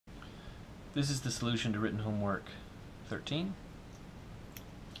This is the solution to written homework 13.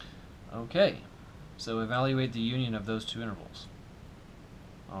 Okay, so evaluate the union of those two intervals.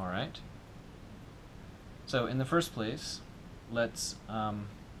 Alright. So in the first place, let's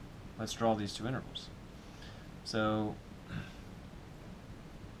draw these two intervals. So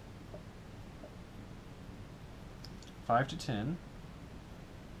five to 10,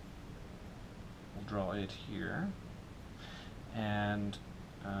 we'll draw it here, and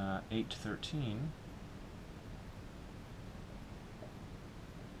 8 to 13,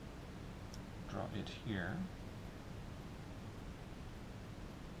 draw it here.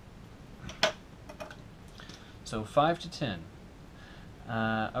 So 5 to 10.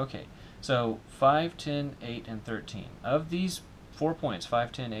 Okay, so 5, 10, 8, and 13. Of these 4 points,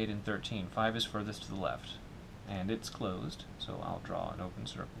 5, 10, 8, and 13, 5 is furthest to the left, and it's closed, so I'll draw an open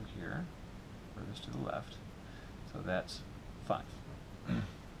circle here, furthest to the left. So that's 5.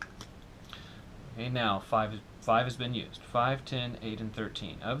 Okay, now 5 has been used. 5, 10, 8, and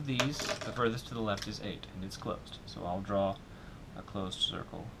 13. Of these, the furthest to the left is 8, and it's closed. So I'll draw a closed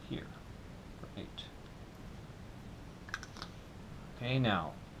circle here for 8. Okay,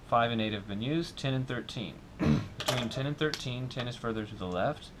 now 5 and 8 have been used. 10 and 13. Between 10 and 13, 10 is further to the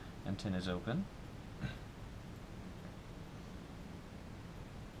left, and 10 is open.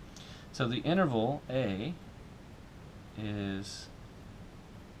 So the interval A is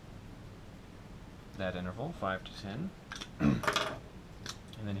that interval, 5 to 10, and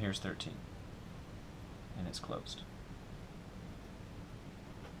then here's 13, and it's closed.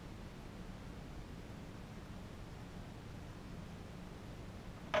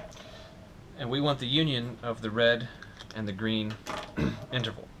 And we want the union of the red and the green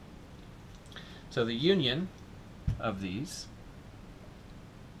interval. So the union of these,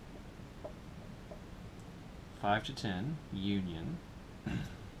 5 to 10, union,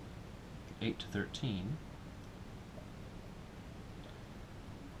 8 to 13,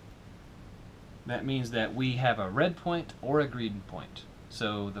 that means that we have a red point or a green point.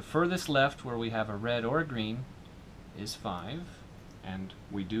 So the furthest left where we have a red or a green is 5, and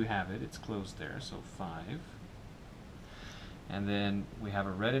we do have it, it's closed there, so 5. And then we have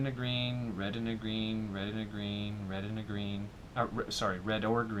a red and a green, red and a green, red and a green, red and a green, red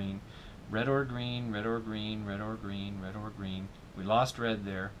or green, red or green, red or green, red or green, red or green. We lost red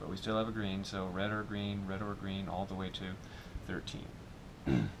there, but we still have a green, so red or green, all the way to 13.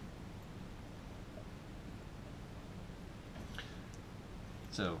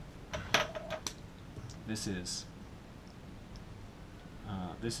 So this is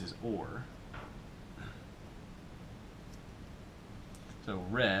OR. So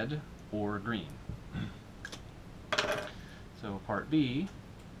red or green. So part B,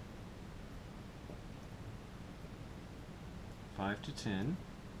 5 to 10,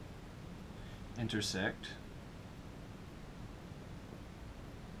 intersect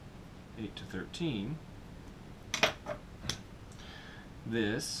 8 to 13.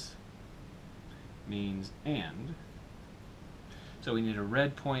 This means AND. So we need a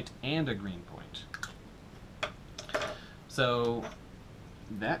red point and a green point. So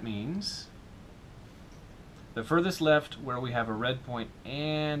that means the furthest left where we have a red point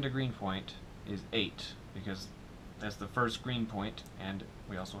and a green point is 8, because that's the first green point, and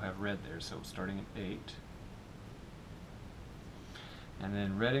we also have red there, so starting at 8. And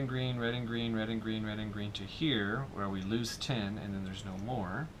then red and green, red and green, red and green, red and green to here, where we lose 10, and then there's no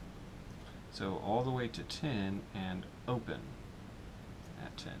more. So all the way to 10 and open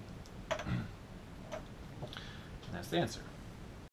at 10. And that's the answer.